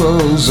our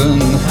clothes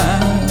and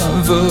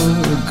have a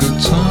good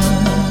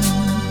time.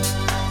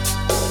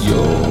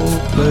 Your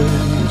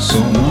place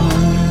or mine.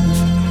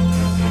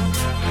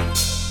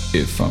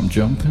 If I'm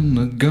jumping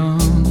the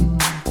gun,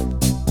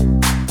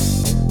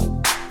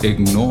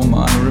 ignore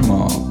my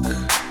remark.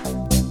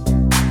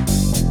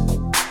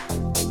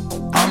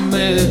 I'm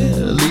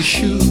merely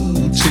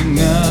shooting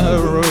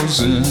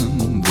arrows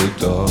in the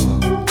dark.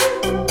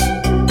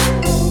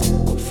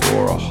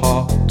 For a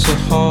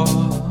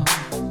heart-to-heart,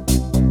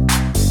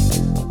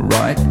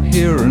 right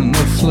here in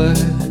the flesh.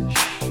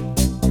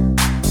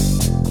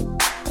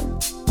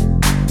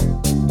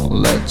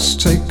 Let's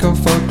take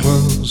off our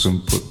clothes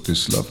and put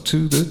this love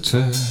to the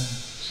test.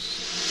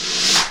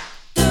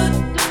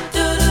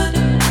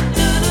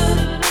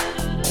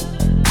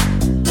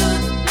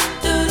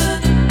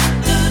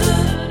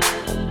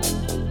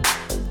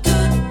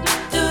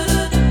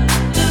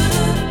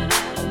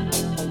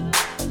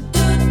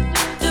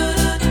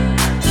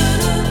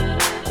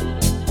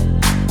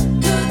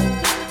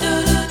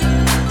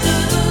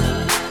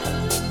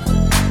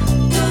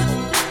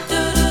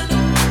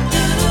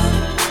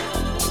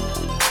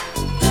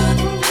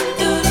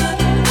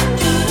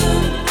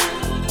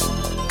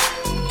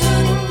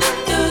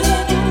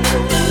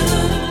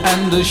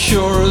 And as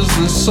sure as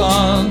the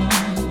sun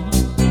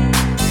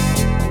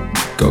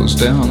goes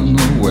down in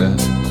the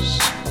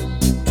west,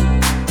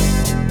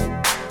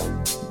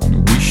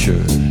 we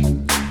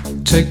should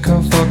take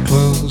off our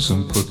clothes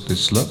and put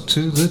this love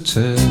to the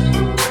test.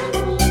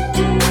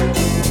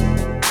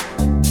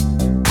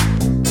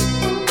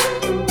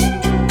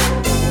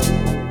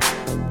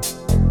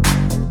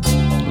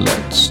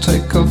 Let's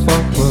take off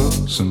our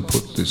clothes and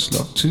put this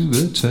love to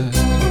the test.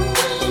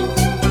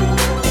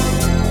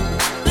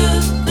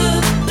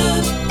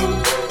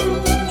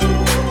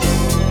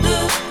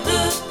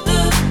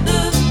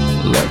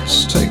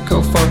 Let's take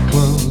off our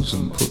clothes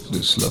and put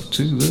this love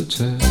to the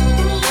test.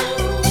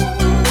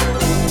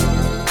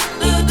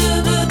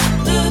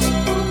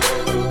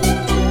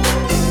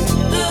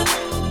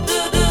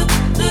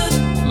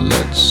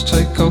 Let's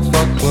take off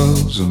our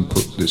clothes and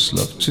put this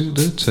love to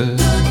the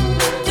test.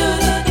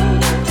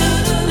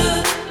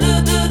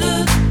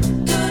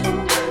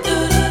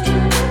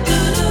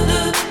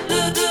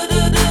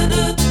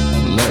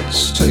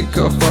 Let's take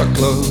off our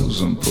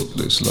clothes and put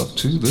this love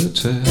to the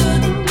test.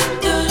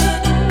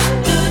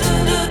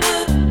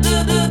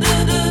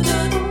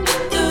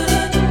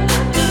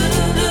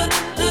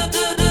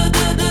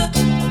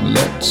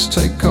 Let's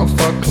take off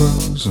our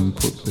clothes and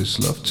put this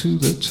love to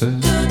the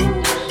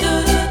test.